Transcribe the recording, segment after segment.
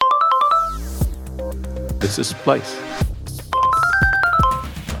This is the place.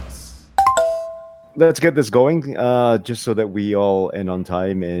 Let's get this going, just so that we all end on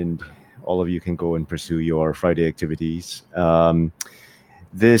time and all of you can go and pursue your Friday activities.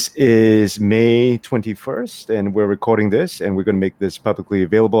 This is May 21st, and we're recording this, and we're going to make this publicly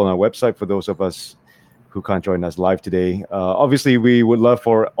available on our website for those of us who can't join us live today. Obviously, we would love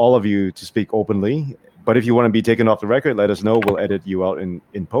for all of you to speak openly, but if you want to be taken off the record, let us know. We'll edit you out in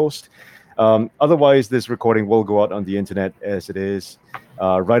post. Otherwise, this recording will go out on the internet as it is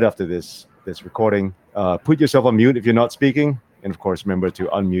right after this recording. Put yourself on mute if you're not speaking, and of course, remember to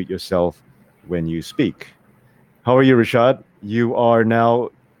unmute yourself when you speak. How are you, Rashad? You are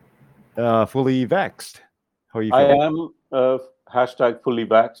now fully vaxxed. How are you feeling? I am hashtag fully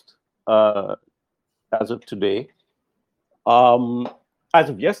vaxxed as of today, as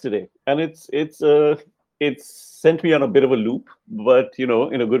of yesterday, and it's sent me on a bit of a loop, but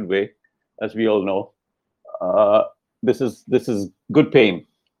in a good way, as we all know. This is good pain.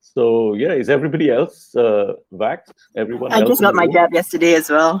 So yeah, is everybody else vaxxed? Everyone? I just got my jab yesterday as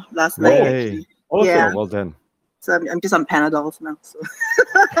well, last night. Hey. Awesome. Yeah. Well done. So I'm just on Panadols now. So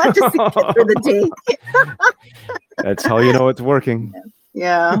I just get through the day. That's how you know it's working.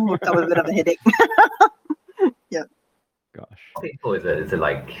 Yeah, woke up with a bit of a headache. Yeah. Gosh. How painful is it? Is it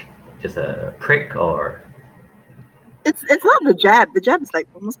like just a prick or? It's not the jab. The jab is like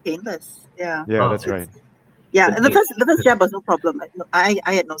almost painless. Yeah. Yeah, Oh, that's right. Yeah, and the first jab was no problem. I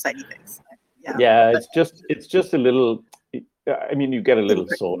had no side effects. Yeah. Yeah, it's just a little. I mean, you get a little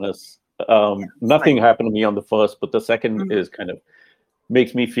soreness. Nothing happened to me on the first, but the second is kind of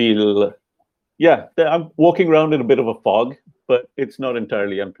makes me feel. Yeah, I'm walking around in a bit of a fog, but it's not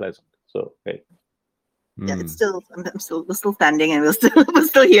entirely unpleasant. So hey. Yeah, it's still. We're still standing, and we're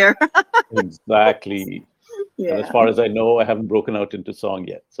still here. Exactly. Yeah. And as far as I know, I haven't broken out into song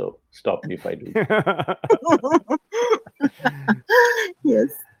yet. So stop me if I do. Yes.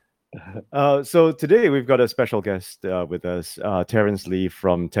 So today we've got a special guest with us. Terence Lee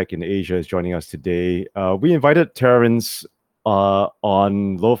from Tech in Asia is joining us today. We invited Terence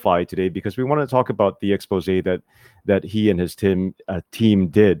on Lo-Fi today because we want to talk about the expose that he and his team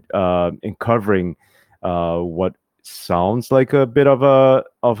did in covering what sounds like a bit of a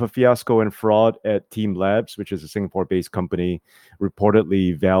fiasco and fraud at Team Labs, which is a Singapore-based company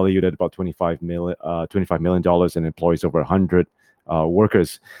reportedly valued at about $25 million and employs over 100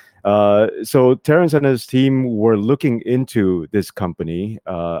 workers. So Terence and his team were looking into this company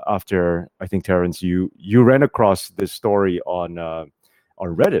after, I think, Terence, you ran across this story on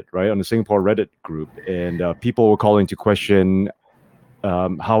Reddit, right? On the Singapore Reddit group, and people were calling to question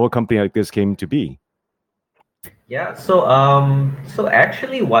how a company like this came to be. Yeah, so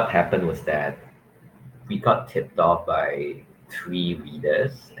actually what happened was that we got tipped off by three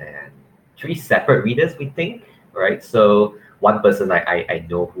separate readers, we think, right? So one person I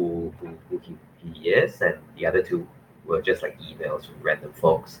know who he is, and the other two were just like emails from random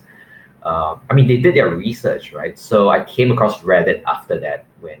folks. I mean, they did their research, right? So I came across Reddit after that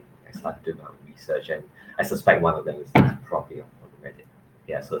when I started doing my own research, and I suspect one of them is probably on Reddit.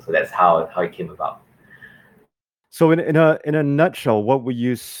 Yeah, so that's how it came about. So in a nutshell, what would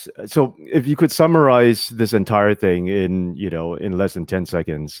you? So if you could summarize this entire thing in less than 10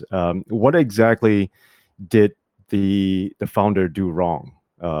 seconds, what exactly did the founder do wrong,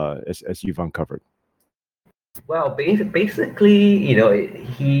 as you've uncovered? Well, basically,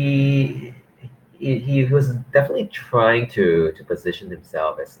 he was definitely trying to position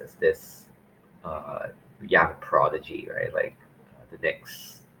himself as this young prodigy, right? Like the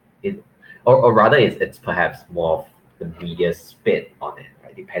next. Or rather, it's perhaps more of the media spin on it,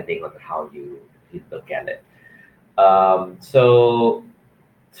 right? Depending on how you look at it. So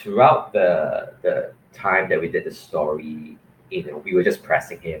throughout the time that we did the story, we were just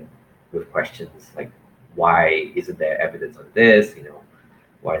pressing him with questions like, why isn't there evidence on this?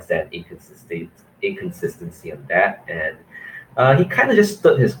 Why is there an inconsistency on that? And he kind of just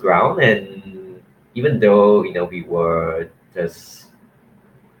stood his ground, and even though we were just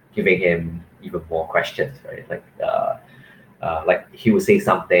giving him even more questions, right? Like he would say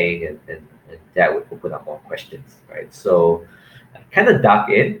something, and that would open up more questions, right? So I kind of dug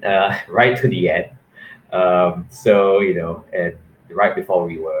in right to the end. And right before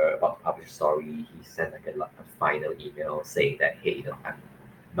we were about to publish the story, he sent like a final email saying that, hey, I'm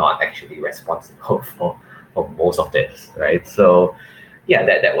not actually responsible for most of this, right? So yeah,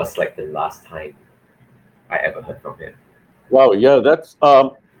 that was like the last time I ever heard from him. Wow, yeah, that's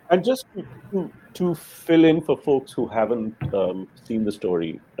and just to fill in for folks who haven't seen the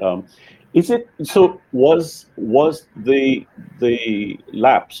story, is it so? Was the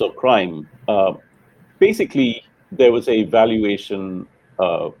lapse or crime basically there was a valuation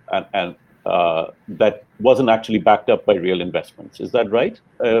and that wasn't actually backed up by real investments. Is that right?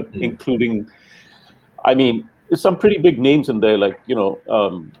 Including, I mean, there's some pretty big names in there, like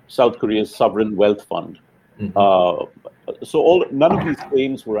South Korea's sovereign wealth fund. So none of these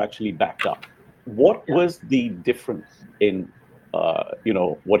claims were actually backed up. What was the difference in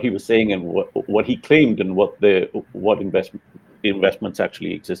what he was saying and what he claimed and what investments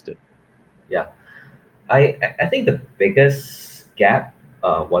actually existed? Yeah, I think the biggest gap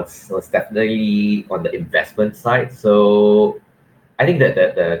was definitely on the investment side. So I think that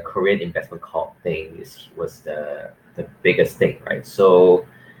the Korean investment corp thing was the biggest thing, right? So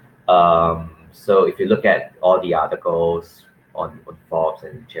so if you look at all the articles on Forbes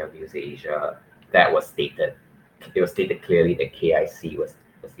and Channel News Asia, that was stated. It was stated clearly that KIC was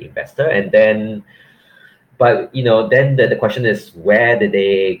the investor, and then. But then the question is, where did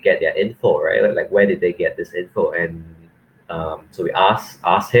they get their info, right? Like where did they get this info? And so we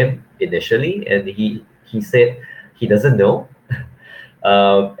asked him initially, and he said he doesn't know.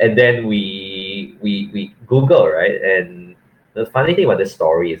 And then we Google, right? And the funny thing about this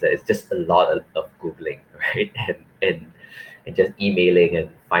story is that it's just a lot of Googling, right? And just emailing and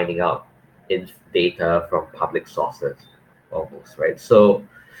finding out data from public sources, almost, right? So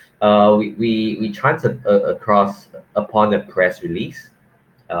we transferred across upon a press release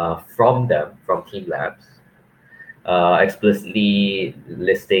from Team Labs, explicitly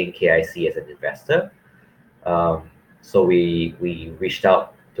listing KIC as an investor. So we reached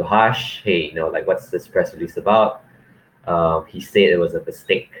out to Harsh. Hey, like what's this press release about? He said it was a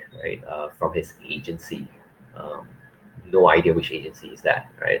mistake, right, from his agency. No idea which agency is that,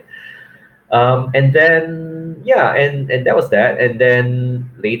 right? And then and that was that. And then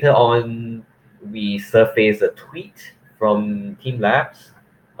later on, we surfaced a tweet from Team Labs,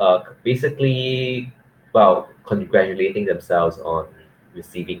 basically, well, congratulating themselves on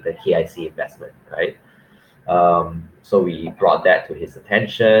receiving the KIC investment, right? So we brought that to his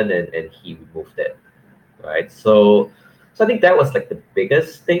attention, and he removed it, right? So I think that was like the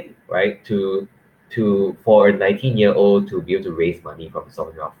biggest thing, right? For a 19-year-old to be able to raise money from a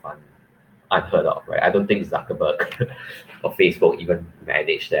sovereign wealth fund, unheard of, right? I don't think Zuckerberg or Facebook even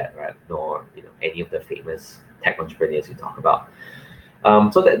managed that, right? Nor any of the famous tech entrepreneurs you talk about.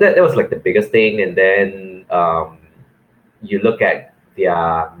 So that was like the biggest thing. And then you look at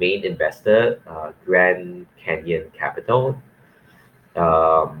their main investor, Grand Canyon Capital.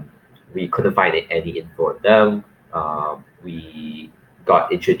 We couldn't find any info on them. We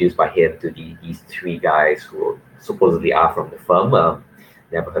got introduced by him to these three guys who supposedly are from the firm.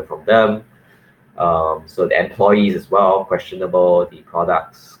 Never heard from them. So the employees as well, questionable. The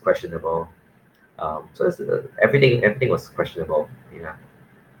products, questionable. So everything was questionable. Yeah.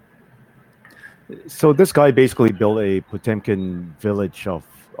 So this guy basically built a Potemkin village of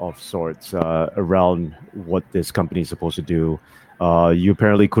sorts around what this company is supposed to do. You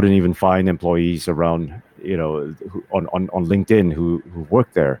apparently couldn't even find employees around, on LinkedIn who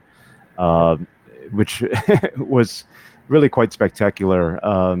work there, which was really quite spectacular.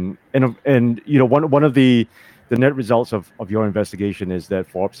 And one of the net results of your investigation is that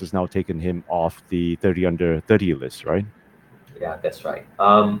Forbes has now taken him off the 30 under 30 list, right? Yeah, that's right.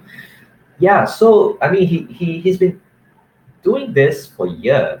 Yeah, so I mean, he's been doing this for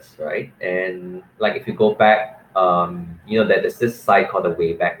years, right? And like if you go back, that there's this site called the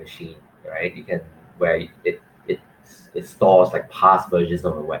Wayback Machine, right? You can where it stores like past versions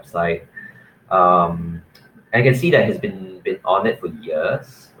of a website. I can see that he's been on it for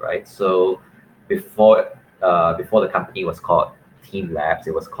years, right? So before the company was called Team Labs,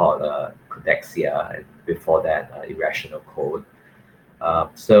 it was called Codexia, and before that, Irrational Code.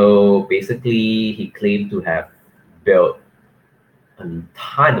 So basically, he claimed to have built a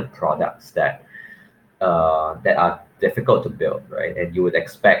ton of products that are difficult to build, right? And you would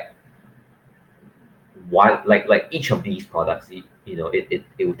expect like each of these products, it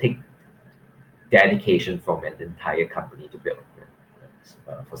would take dedication from an entire company to build,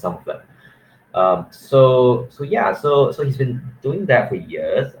 for some of them. So he's been doing that for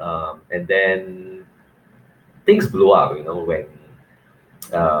years, and then things blew up,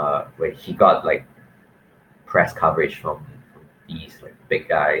 when he got like press coverage from these like big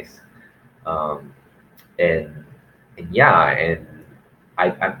guys, and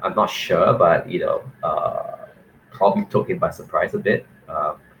I'm not sure, but probably took him by surprise a bit.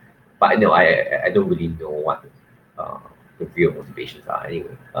 But no, I don't really know what the real motivations are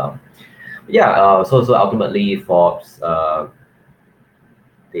anyway. So ultimately Forbes,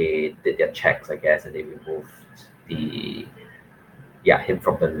 they did their checks, I guess, and they removed him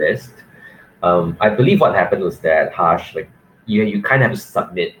from the list. I believe what happened was that Harsh, like you kind of have to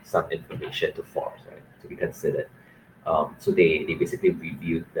submit some information to Forbes, right, to be considered. So they basically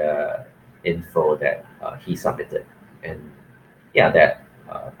reviewed the info that he submitted, and yeah, that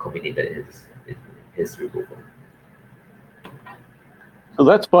culminated in his removal. So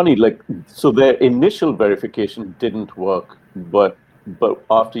that's funny. Like, so their initial verification didn't work, but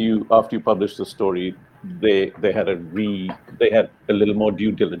after you published the story, they had a little more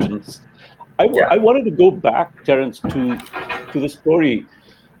due diligence. I wanted to go back, Terence, to the story.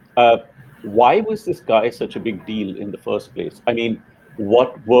 Why was this guy such a big deal in the first place? I mean,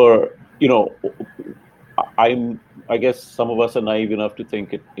 what were, I guess some of us are naive enough to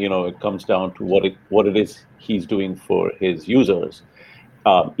think it comes down to what it is he's doing for his users,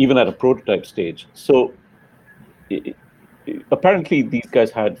 even at a prototype stage. So apparently these guys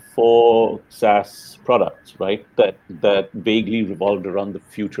had 4 SaaS products, right? That vaguely revolved around the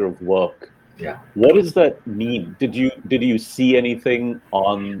future of work. Yeah. What does that mean? Did you see anything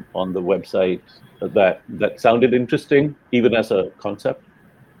on the website that sounded interesting, even as a concept?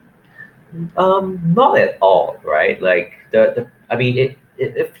 Not at all, right? Like I mean,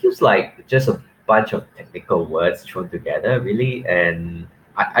 it feels like just a bunch of technical words thrown together, really, and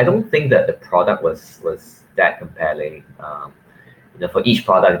I don't think that the product was that compelling. For each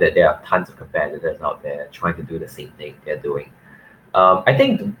product, that there are tons of competitors out there trying to do the same thing they're doing. I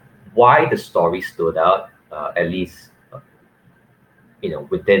think why the story stood out, at least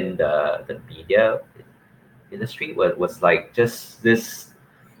within the media industry, was like just this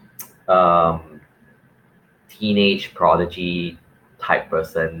teenage prodigy type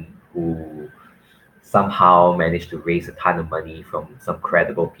person who somehow managed to raise a ton of money from some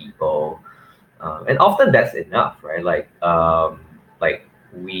credible people, and often that's enough, right? Like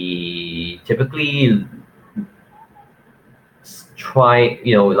we typically try,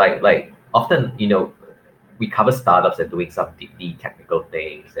 like often, we cover startups and doing some deeply technical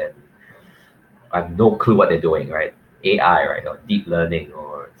things, and I have no clue what they're doing, right? AI, right, or deep learning,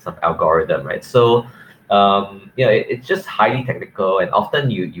 or some algorithm, right? So, it's just highly technical, and often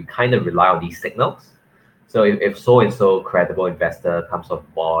you kind of rely on these signals. So if so and so credible investor comes on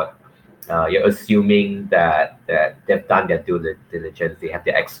board, you're assuming that they've done their due diligence, they have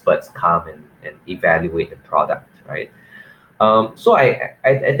their experts come and evaluate the product, right? So I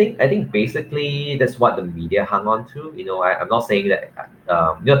think basically that's what the media hung on to. I'm not saying that.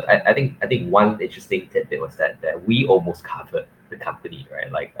 I think one interesting tidbit was that we almost covered the company, right?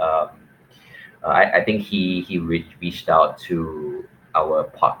 Like I think he reached out to our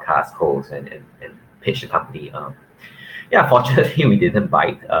podcast host and pitched the company. Yeah, fortunately we didn't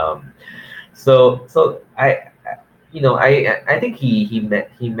bite. So I think he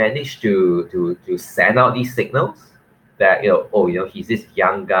managed to send out these signals that he's this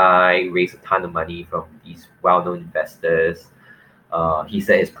young guy, raised a ton of money from these well-known investors. He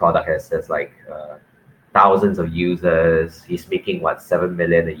said his product has like thousands of users. He's making 7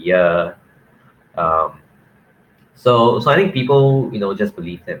 million a year. So I think people just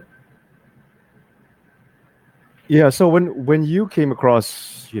believed him. Yeah. So when you came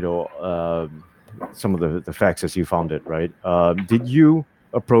across some of the facts as you found it, right? Did you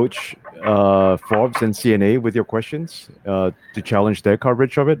approach Forbes and CNA with your questions to challenge their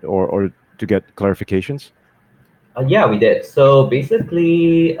coverage of it, or to get clarifications? Yeah, we did. So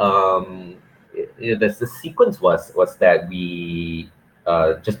basically, the sequence was that we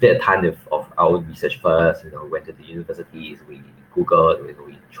just did a ton of our own research first. Went to the universities, we Googled,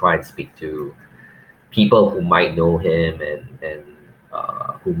 we try and speak to people who might know him and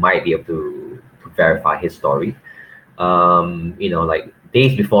who might be able to verify his story. Like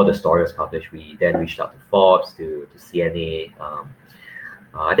days before the story was published, we then reached out to Forbes, to CNA.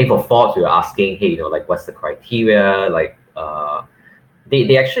 I think for Forbes, we were asking, hey, like what's the criteria? Like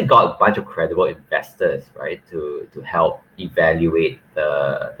they actually got a bunch of credible investors, right, to help evaluate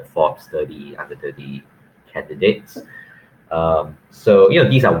the Forbes 30 under 30 candidates. So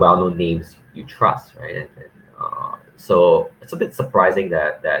these are well-known names you trust, right? And so it's a bit surprising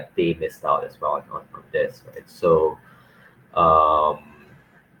that they missed out as well on this, right? So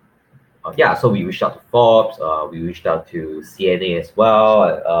so we reached out to Forbes, we reached out to CNA as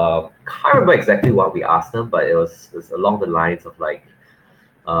well. Can't remember exactly what we asked them, but it was along the lines of like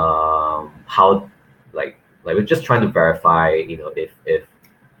how like we're just trying to verify, if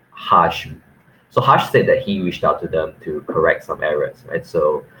Harsh. So Harsh said that he reached out to them to correct some errors, right?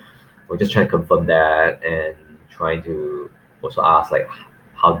 So we're just trying to confirm that, and trying to also ask like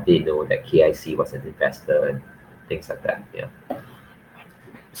how did they know that KIC was an investor and things like that. Yeah.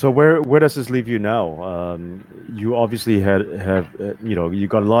 So where does this leave you now? You obviously have you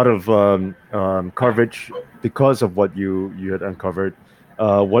got a lot of coverage because of what you had uncovered.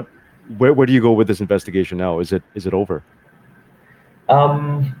 What where do you go with this investigation now? Is it over?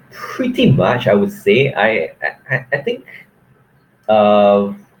 Pretty much, I would say. I think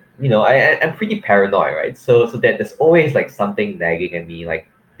uh, I'm pretty paranoid, right? So that there's always like something nagging at me, like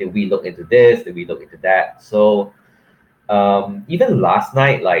did we look into this? Did we look into that? So even last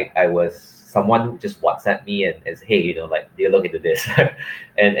night, like I was someone just WhatsApp me and said, hey, like do you look into this?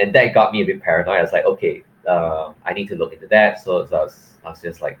 And that got me a bit paranoid. I was like, okay, I need to look into that. So I was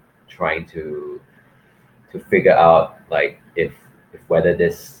just like trying to figure out like if whether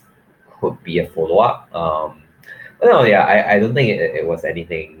this could be a follow up. But no, yeah, I don't think it was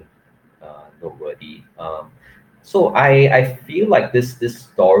anything noteworthy. So I feel like this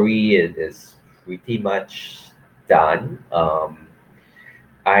story is pretty much done.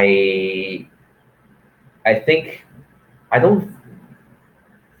 I I think I don't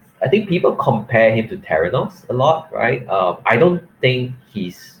I think people compare him to Terranos a lot, right? I don't think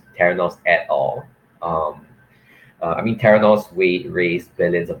he's Terranos at all. Um, I mean, Terranos raised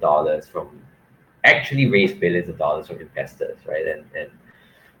billions of dollars actually raised billions of dollars from investors, right? And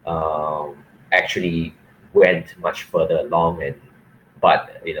actually went much further along,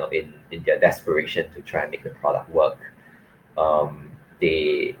 but in their desperation to try and make the product work,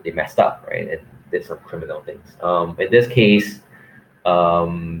 they messed up, right, and did some criminal things. In this case,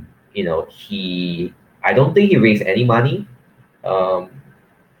 he I don't think he raised any money, um,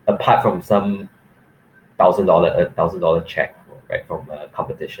 apart from some $1,000 check, right, from a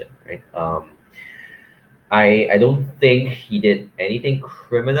competition, right. I don't think he did anything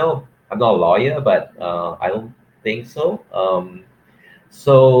criminal. I'm not a lawyer, but I don't think so.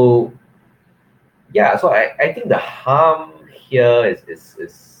 So yeah, so I think the harm here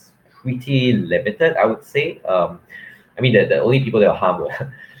is pretty limited, I would say. I mean, the only people that were harmed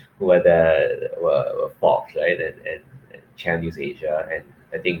were Fox, right, and Channel News Asia, and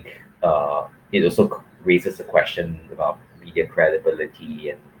I think it also raises a question about media credibility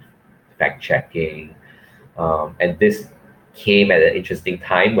and fact checking, and this came at an interesting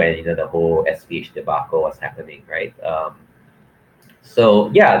time when the whole SPH debacle was happening, right? So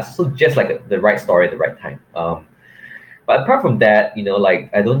yeah, so just like the right story at the right time. But apart from that, like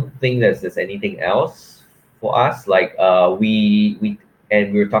I don't think there's anything else for us. Like we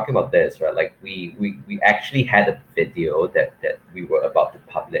and we were talking about this, right? Like we actually had a video that we were about to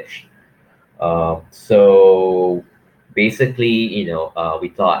publish. So basically, we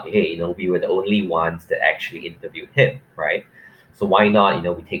thought, hey, we were the only ones that actually interviewed him, right? So why not,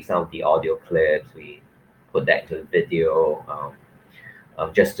 we take some of the audio clips, we put that into the video,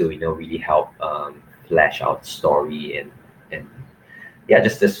 just to really help flesh out the story and yeah,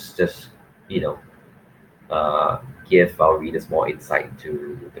 just you know give our readers more insight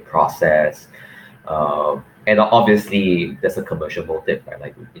into the process. And obviously, there's a commercial motive, right?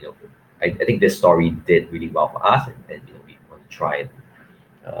 Like, I think this story did really well for us, and we want to try and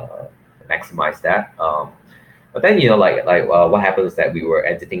uh, maximize that. But then, what happened was that we were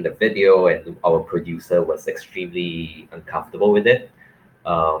editing the video, and our producer was extremely uncomfortable with it.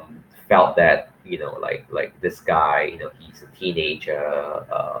 Felt that like this guy, he's a teenager.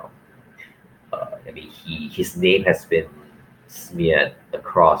 I mean, his name has been smeared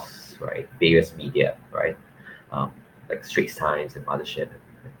across, right, various media, right, like Straits Times and Mothership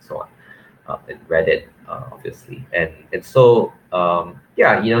and so on, and Reddit, obviously, and so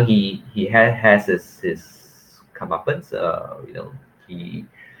yeah, has his comeuppance. He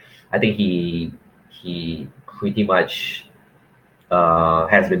I think he pretty much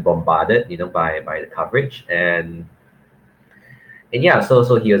has been bombarded, by the coverage, and yeah,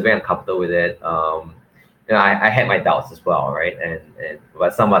 so he was very uncomfortable with it. I had my doubts as well, right? And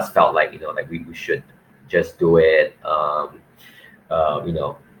but some of us felt like like we should just do it. You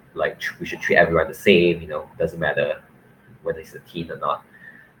know, like we should treat everyone the same. Doesn't matter whether it's a teen or not.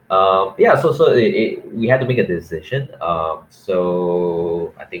 Yeah, we had to make a decision.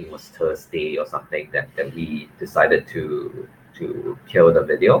 So I think it was Thursday or something that we decided to kill the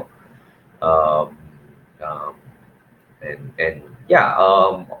video. Um, um, and yeah,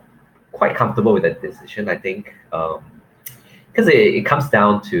 quite comfortable with that decision, I think, because it comes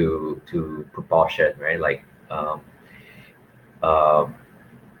down to proportion, right? Like, um,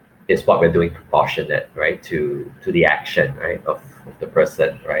 is what we're doing proportionate, right, to the action, right, of the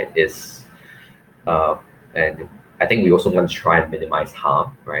person, right? Uh, and I think we also want to try and minimize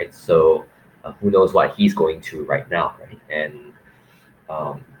harm, right? So who knows what he's going through right now, right? And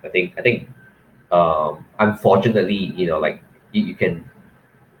I think unfortunately, like you can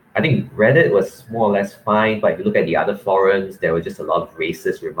I think Reddit was more or less fine, but if you look at the other forums, there were just a lot of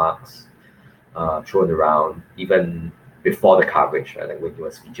racist remarks thrown around, even before the coverage, right? Like when he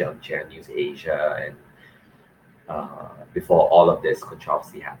was featured on Channel News Asia and before all of this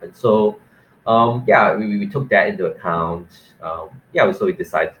controversy happened. So yeah, we took that into account. Yeah, so we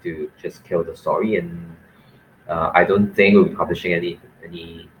decided to just kill the story, and I don't think we'll be publishing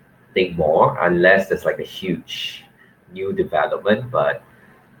anything more unless there's like a huge new development. But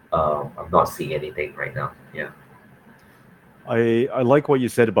I'm not seeing anything right now. Yeah. I like what you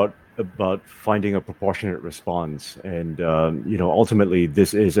said about finding a proportionate response, and ultimately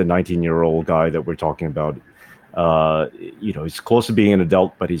this is a 19-year-old guy that we're talking about. He's close to being an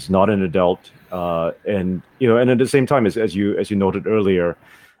adult, but he's not an adult, and at the same time, as you noted earlier,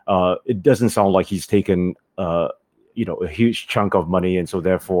 it doesn't sound like he's taken a huge chunk of money, and so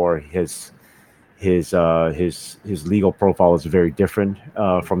therefore his legal profile is very different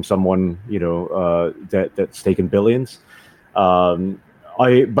from someone that's taken billions. I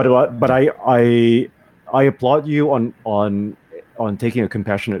applaud you on taking a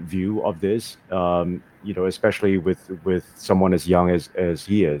compassionate view of this. Especially with someone as young as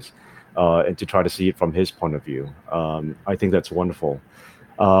he is, and to try to see it from his point of view. I think that's wonderful.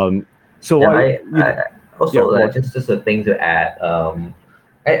 So yeah, I also just a thing to add.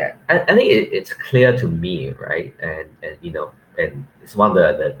 I think it's clear to me, right? And it's one of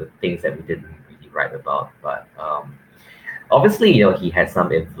the things that we didn't really write about, but obviously, he had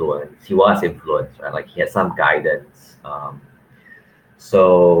some influence. He was influenced, right? Like he had some guidance.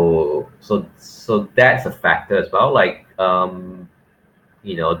 So that's a factor as well. Like,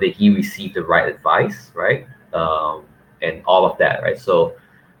 did he receive the right advice, right? And all of that, right? So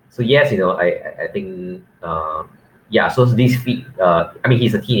yes, I think, yeah. So these feet. I mean,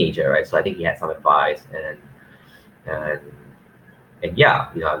 he's a teenager, right? So I think he had some advice, and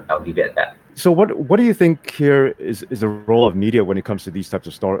yeah, I'll leave it at that. So what do you think here is the role of media when it comes to these types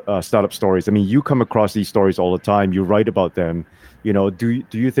of startup stories? I mean, you come across these stories all the time. You write about them. Do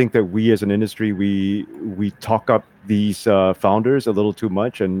you think that we as an industry we talk up these founders a little too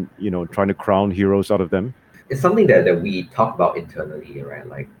much, and trying to crown heroes out of them? It's something that we talk about internally, right?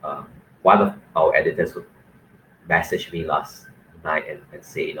 Like one of our editors would message me last night and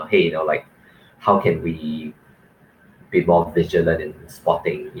say, hey, like how can we be more vigilant in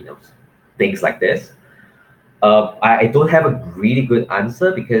spotting, things like this. I don't have a really good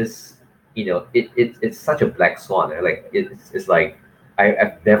answer because it's such a black swan. Right? Like it's like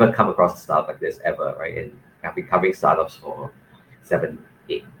I've never come across a startup like this ever, right? And I've been covering startups for 7,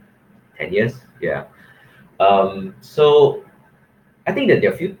 8, 10 years. Yeah. So I think that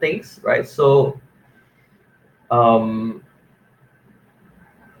there are a few things, right? So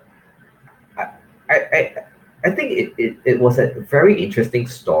I think it was a very interesting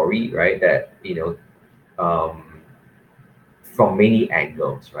story, right? That from many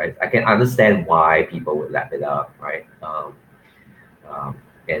angles, right? I can understand why people would lap it up, right?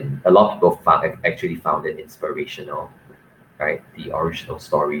 And a lot of people actually found it inspirational, right? The original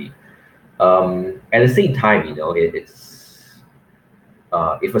story. At the same time, it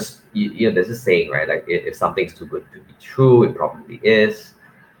was there's a saying, right? Like if something's too good to be true, it probably is.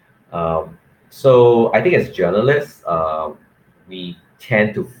 So I think as journalists, we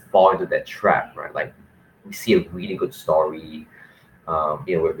tend to fall into that trap, right? Like we see a really good story,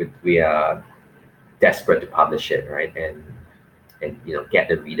 we are desperate to publish it, right? And get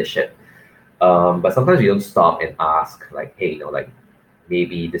the readership. But sometimes we don't stop and ask, like, hey, like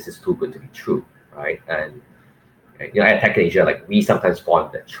maybe this is too good to be true, right? And at Tech Asia, like we sometimes fall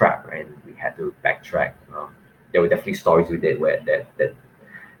into that trap, right? And we had to backtrack. There were definitely stories we did where that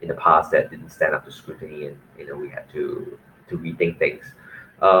in the past that didn't stand up to scrutiny, and we had to rethink things.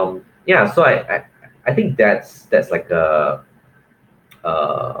 Yeah, so I think that's like a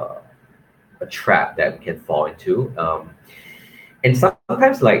trap that we can fall into. And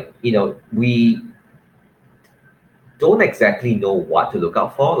sometimes, like we don't exactly know what to look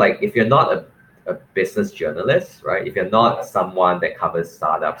out for. Like if you're not a business journalist, right? If you're not someone that covers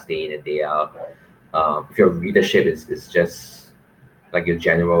startups day in and day out, if your readership is just like your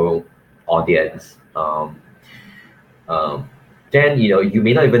general audience, then you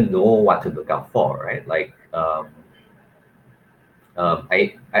may not even know what to look out for, right? Like I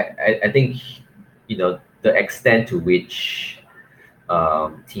think the extent to which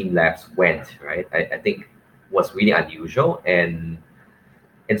Team Labs went, right? I think was really unusual, and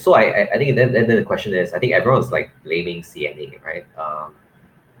so I think then the question is, I think everyone's like blaming CNA, right?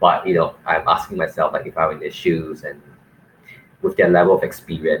 But I'm asking myself, like if I were in their shoes and with their level of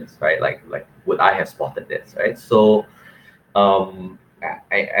experience, right? Like would I have spotted this, right? So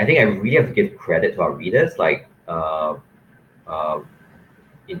I think I really have to give credit to our readers, like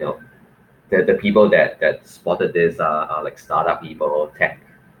you know, the people that spotted this are like startup people, tech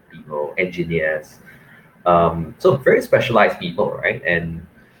people, engineers, so very specialized people, right? And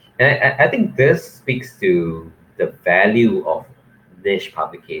I think this speaks to the value of niche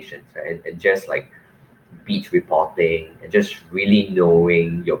publications, right? And just like beat reporting and just really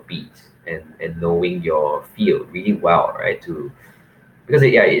knowing your beat and knowing your field really well, right? To because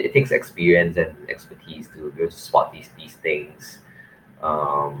it takes experience and expertise to be able to spot these things.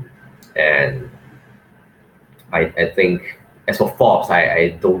 Um, and I think as for Forbes,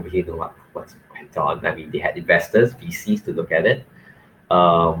 I don't really know what's went on. I mean, they had investors, VCs to look at it.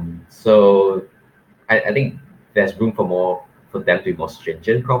 So I think there's room for them to be more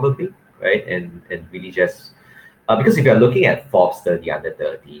stringent, probably, right? And really just because if you're looking at Forbes 30 under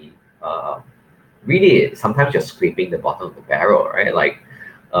 30, really sometimes you're scraping the bottom of the barrel, right? Like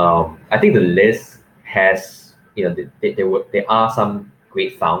I think the list has there are some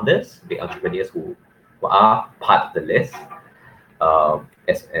great founders, big entrepreneurs who are part of the list,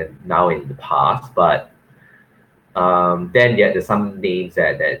 as and now in the past, but then there's some names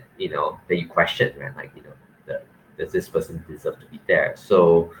that that you question, right? Like does this person deserve to be there?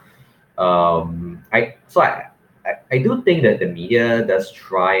 So I do think that the media does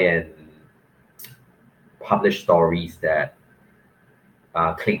try and publish stories that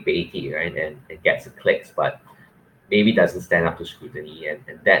are clickbaity, right, and gets the clicks, but maybe doesn't stand up to scrutiny, and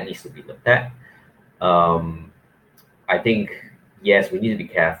that needs to be looked at. I think yes, we need to be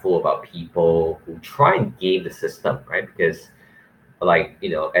careful about people who try and game the system, right? Because like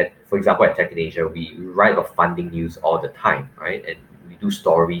for example, at Tech in Asia, we write about funding news all the time, right? And we do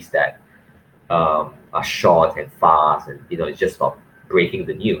stories that are short and fast, and it's just about breaking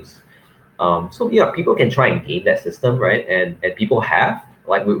the news. So yeah, people can try and game that system, right? And people have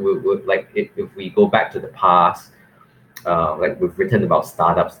like like if we go back to the past, like we've written about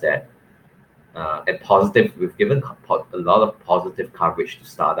startups that and positive. We've given a lot of positive coverage to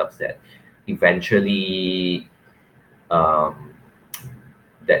startups that eventually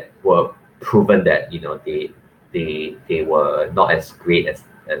that were proven that they were not as great as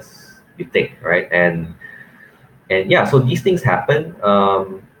you think, right? And yeah, so these things happen.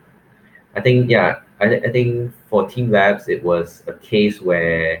 I think I think for Team Labs it was a case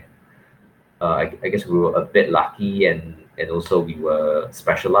where I guess we were a bit lucky, and also we were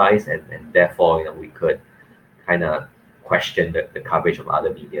specialized, and therefore we could kind of question the coverage of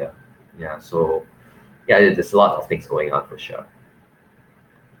other media. Yeah, so yeah, there's a lot of things going on for sure.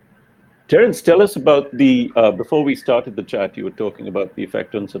 Terence, tell us about the, before we started the chat, you were talking about the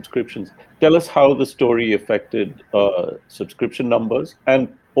effect on subscriptions. Tell us how the story affected subscription numbers. And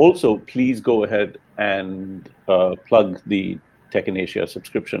also, please go ahead and plug the Tech in Asia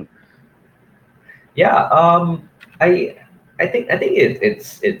subscription. Yeah, I think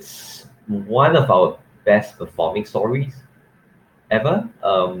it's one of our best performing stories ever.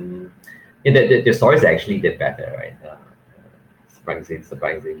 The stories actually did better, right?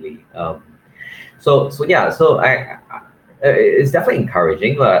 Surprisingly. So yeah, so it's definitely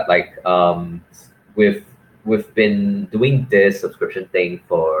encouraging. But like we've been doing this subscription thing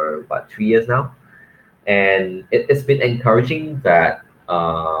for about 3 years now, and it's been encouraging that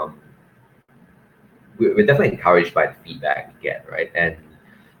we're definitely encouraged by the feedback we get, right? And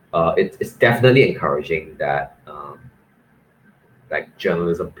it's definitely encouraging that like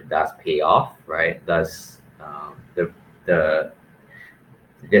journalism does pay off, right? Does the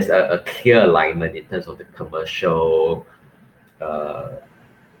there's a clear alignment in terms of the commercial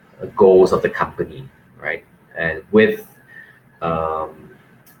goals of the company, right? And with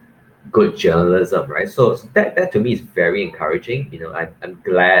good journalism, right? So that to me is very encouraging. I'm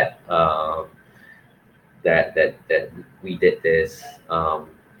glad that we did this.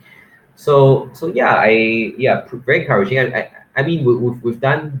 So yeah, very encouraging. I mean we've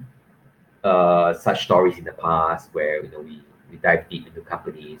done such stories in the past where we dive deep into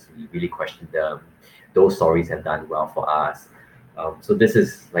companies, we really question them. Those stories have done well for us. So this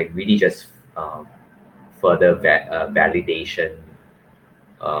is like really just further validation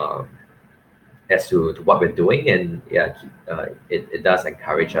as to what we're doing, and yeah, it does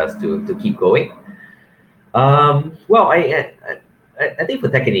encourage us to keep going. Well, I think for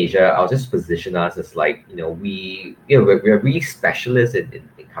Tech in Asia, I'll just position us as like we're really specialists in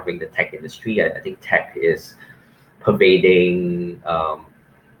covering the tech industry. I think tech is pervading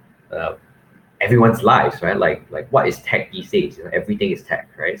everyone's lives, right? Like what is tech these days? Everything is tech,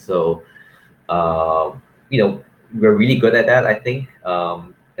 right? So we're really good at that, I think,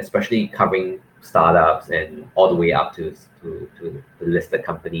 especially covering startups and all the way up to the listed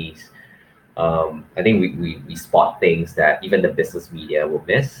companies. I think we spot things that even the business media will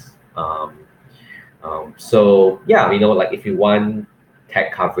miss. So yeah, like if you want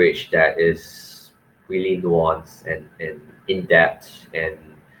tech coverage that is really nuanced and in depth and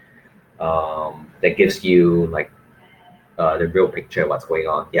that gives you like the real picture of what's going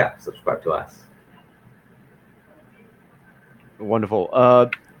on, yeah, subscribe to us. Wonderful.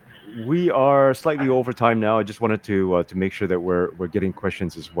 We are slightly over time now. I just wanted to make sure that we're getting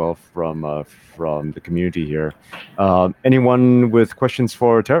questions as well from the community here. Anyone with questions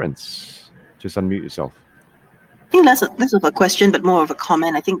for Terence? Just unmute yourself. I think less of a question, but more of a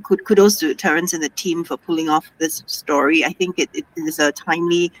comment. I think kudos to Terence and the team for pulling off this story. I think it is a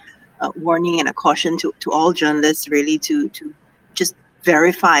timely warning and a caution to all journalists, really, to just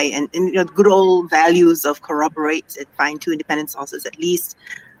verify and good old values of corroborate and find two independent sources at least,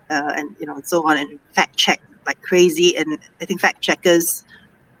 and so on, and fact check like crazy. And I think fact checkers,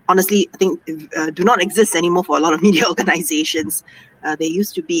 honestly, I think do not exist anymore for a lot of media organizations. They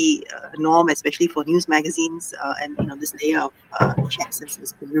used to be a norm, especially for news magazines, and this layer of checks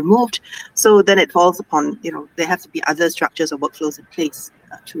has been removed. So then it falls upon there have to be other structures or workflows in place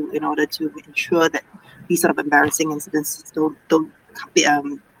in order to ensure that these sort of embarrassing incidents don't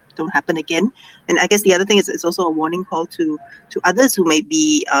happen again. And I guess the other thing is it's also a warning call to others who may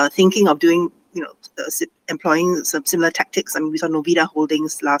be thinking of doing employing some similar tactics. I mean, we saw Novida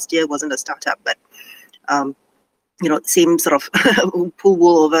Holdings last year. It wasn't a startup, but same sort of pull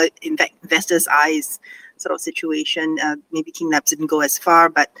wool over investors' eyes sort of situation. Maybe King Labs didn't go as far,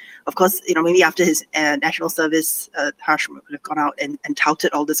 but of course, maybe after his national service, Harsh would have gone out and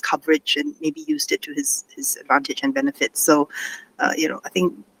touted all this coverage and maybe used it to his advantage and benefit. So, I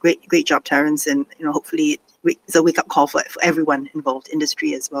think great job, Terence, and hopefully it's a wake-up call for everyone involved,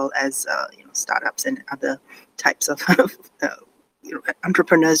 industry as well as startups and other types of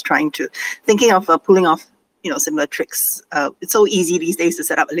entrepreneurs thinking of pulling off similar tricks. It's so easy these days to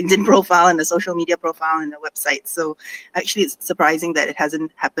set up a LinkedIn profile and a social media profile and a website. So actually, it's surprising that it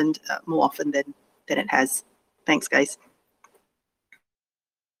hasn't happened more often than it has. Thanks, guys.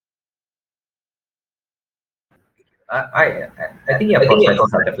 I think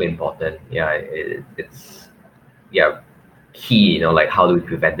processes are definitely important. Yeah, it's key. Like how do we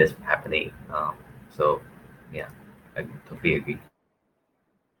prevent this from happening? So yeah, I totally agree.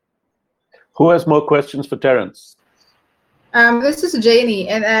 Who has more questions for Terence? This is Janie,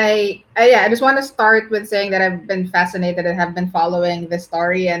 and I just want to start with saying that I've been fascinated and have been following this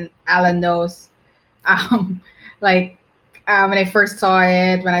story, and Alan knows, when I first saw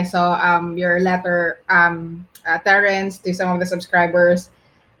it, when I saw your letter, Terence, to some of the subscribers.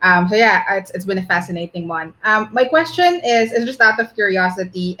 So yeah, it's been a fascinating one. My question is just out of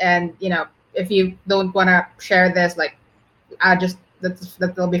curiosity, and if you don't want to share this, just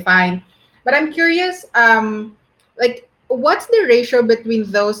that'll be fine. But I'm curious, what's the ratio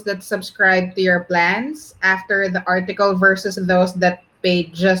between those that subscribe to your plans after the article versus those that pay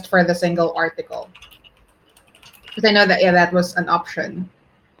just for the single article? Because I know that that was an option.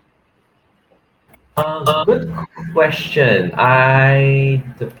 Good question.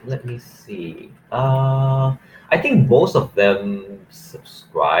 Let me see. I think most of them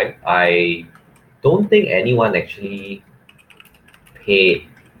subscribe. I don't think anyone actually paid.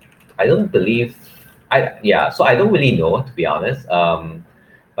 I don't believe. So I don't really know, to be honest.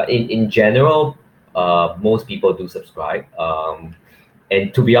 But in general, most people do subscribe.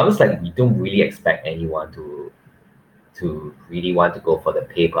 And to be honest, we don't really expect anyone to really want to go for the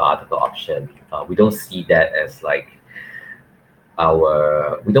pay per article option. We don't see that as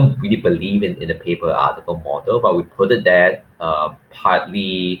we don't really believe in the pay per article model, but we put it there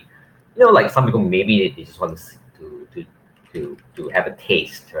partly, some people maybe they just want to have a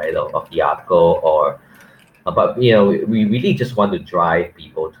taste, right, of the article, but we really just want to drive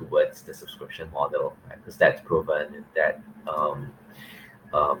people towards the subscription model, right? Because that's proven that.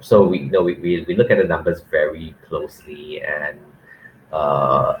 So we look at the numbers very closely, and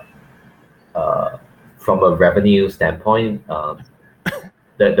from a revenue standpoint,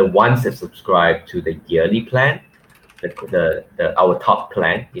 the ones that subscribe to the yearly plan, our top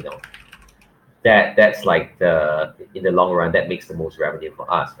plan, that's in the long run that makes the most revenue for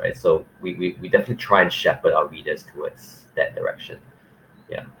us, right? So we definitely try and shepherd our readers towards that direction.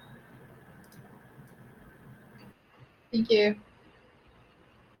 Yeah. Thank you.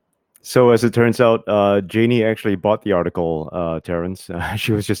 So as it turns out, Janie actually bought the article, Terence.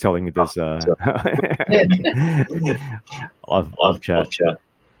 She was just telling me this off chat.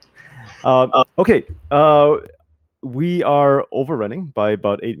 Okay. we are overrunning by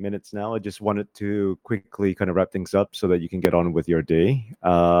about 8 minutes now. I just wanted to quickly kind of wrap things up so that you can get on with your day.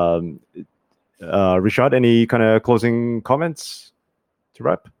 Rishad, any kind of closing comments to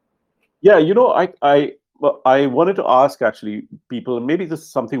wrap? Yeah, I wanted to ask actually people, and maybe this is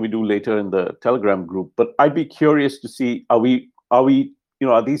something we do later in the Telegram group, but I'd be curious to see, are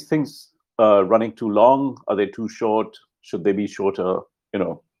these things running too long? Are they too short? Should they be shorter?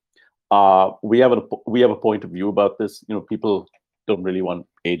 We have a point of view about this. People don't really want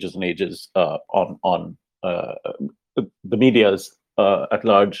ages and ages on the medias at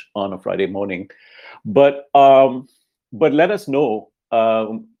large on a Friday morning, but let us know,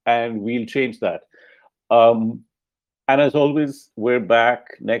 and we'll change that. And as always, we're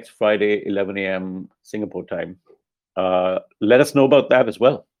back next Friday, 11 a.m. Singapore time. Let us know about that as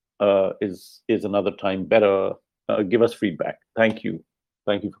well. Is another time better? Give us feedback. Thank you.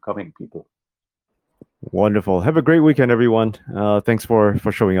 Thank you for coming, people. Wonderful. Have a great weekend, everyone. Thanks for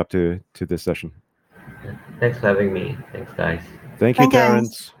showing up to this session. Thanks for having me. Thanks, guys. Thank you, Bye, guys.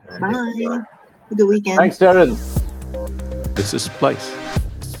 Terence. Bye. Have a good weekend. Thanks, Terence. This is Splice.